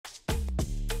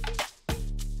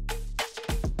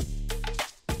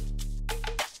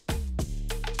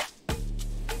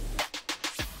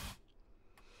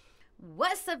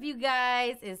up, you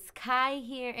guys? It's Kai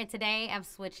here, and today I'm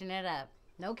switching it up.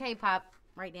 No K-pop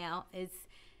right now. It's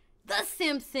The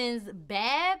Simpsons,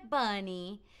 Bad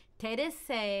Bunny, Te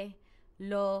Deseo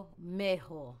Lo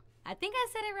Mejor. I think I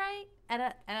said it right.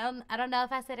 I don't know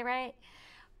if I said it right,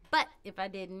 but if I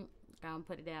didn't, I'll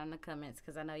put it down in the comments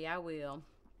because I know y'all will.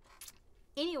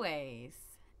 Anyways,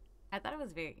 I thought it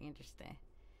was very interesting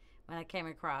when I came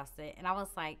across it, and I was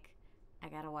like, I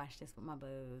gotta watch this with my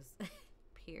booze.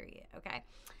 Period. Okay,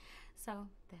 so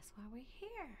that's why we're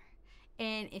here.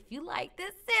 And if you like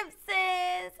The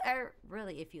Simpsons, or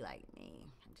really if you like me,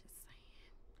 I'm just saying,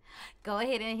 go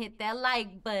ahead and hit that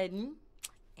like button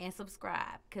and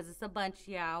subscribe, because it's a bunch of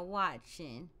y'all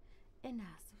watching and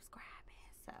not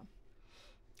subscribing. So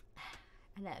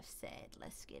enough said,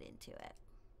 let's get into it.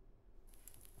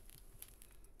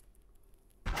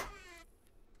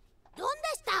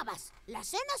 ¿Dónde estabas? La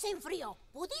cena se enfrió.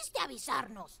 ¿Pudiste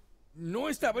avisarnos? No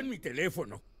estaba en mi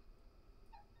teléfono.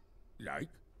 Like.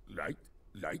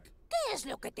 ¿Qué es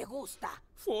lo que te gusta?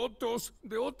 Fotos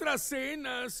de otras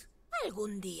cenas.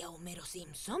 Algún día, Homero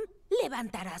Simpson,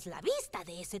 levantarás la vista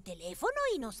de ese teléfono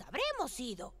y nos habremos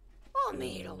ido.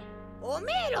 ¡Homero!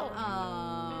 ¡Homero!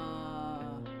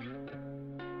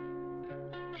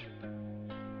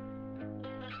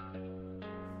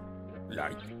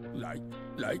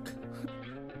 Like.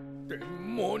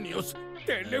 ¡Demonios!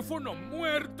 ¡Teléfono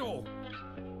muerto!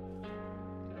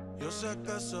 Yo sé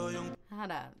que soy un...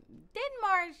 Hold up. Didn't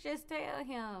Marge just tell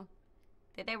him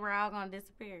that they were all gonna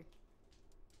disappear?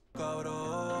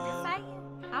 cabrón. Just saying.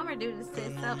 I'm gonna do this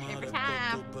to stuff every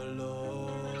time.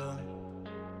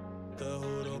 Te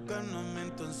juro que no es mi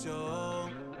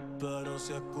intención, pero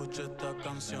si escucho esta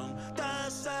canción, te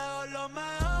deseo lo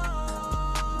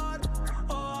mejor.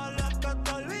 Ojalá que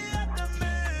te olvides de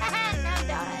mí.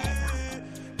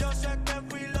 Yo sé que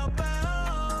fui lo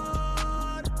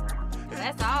peor.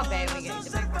 That's all, baby. We get to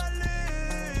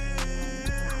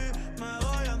Me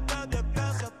voy antes de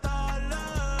que se tarde.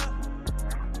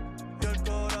 Y el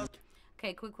corazón.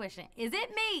 Okay, quick question. Is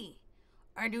it me?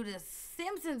 Or do the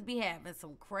Simpsons be having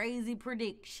some crazy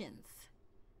predictions?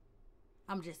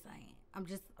 I'm just saying. I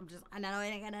know it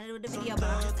ain't got nothing to do with the video, but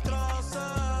I'm just saying.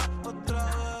 Otra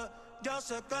vez, yo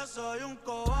sé que soy un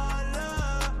cobarde.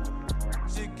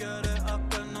 Si quieres a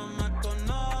que no me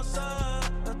conoces,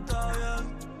 está bien.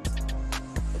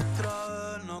 Otra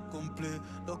vez no cumplí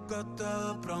lo que te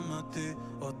prometí.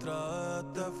 Otra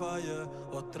vez te fallé,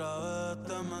 otra vez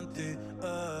te mentí.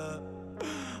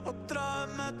 Otra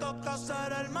vez me toca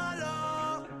ser el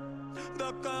malo. De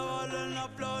que valen la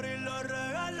flor y los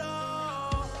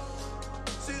regalos.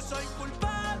 Si soy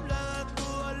culpable de tu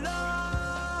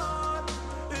dolor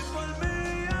y por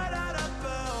mí eres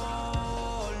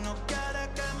peor. No quieres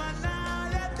que más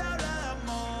nadie te hable de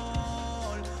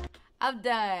amor. I'm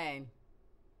done.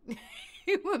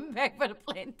 He went back for the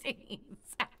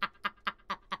plantains.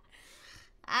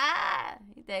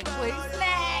 He that quick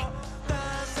snack.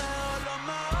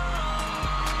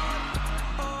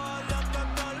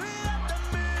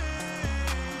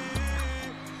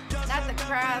 Not the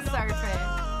crowd surfing.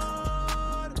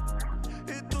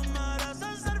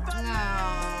 No.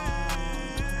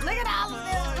 Look at all of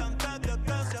them.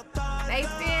 They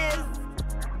fizz.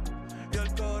 Y el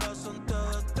corazón te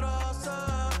destroza.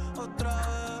 Otra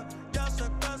vez, ya sé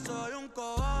que soy un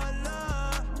cobarde.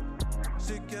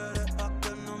 Si quieres a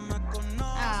que no me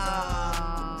conoces.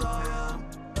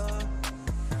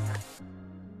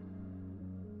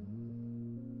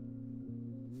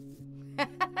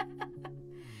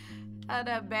 Oh,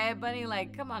 that Bad Bunny,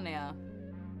 like, come on now.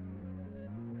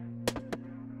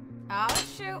 Oh,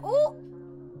 shoot. Ooh.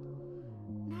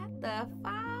 Not the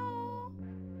foul.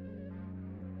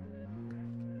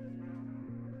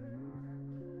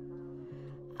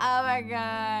 Oh, my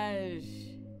gosh.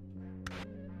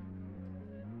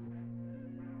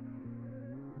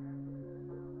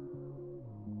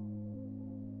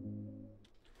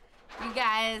 You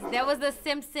guys, that was The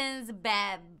Simpsons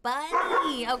Bad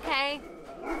Bunny, okay?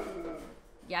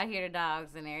 Y'all hear the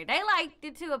dogs in there. They liked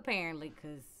it too, apparently,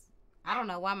 because I don't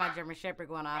know why my German Shepherd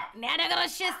going off. Now they're gonna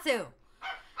Shih Tzu.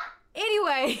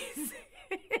 Anyways,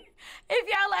 if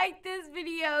y'all like this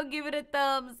video, give it a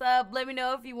thumbs up. Let me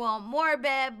know if you want more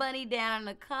Bad Bunny down in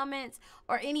the comments,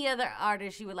 or any other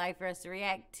artists you would like for us to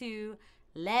react to.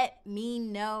 Let me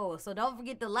know. So don't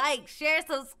forget to like, share,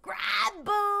 subscribe,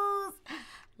 boos.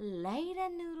 Later,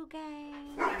 Noodle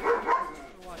Gang.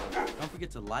 Don't forget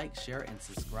to like, share, and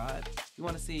subscribe. If you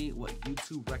want to see what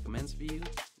YouTube recommends for you,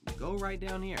 go right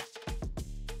down here.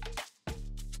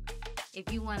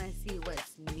 If you want to see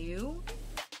what's new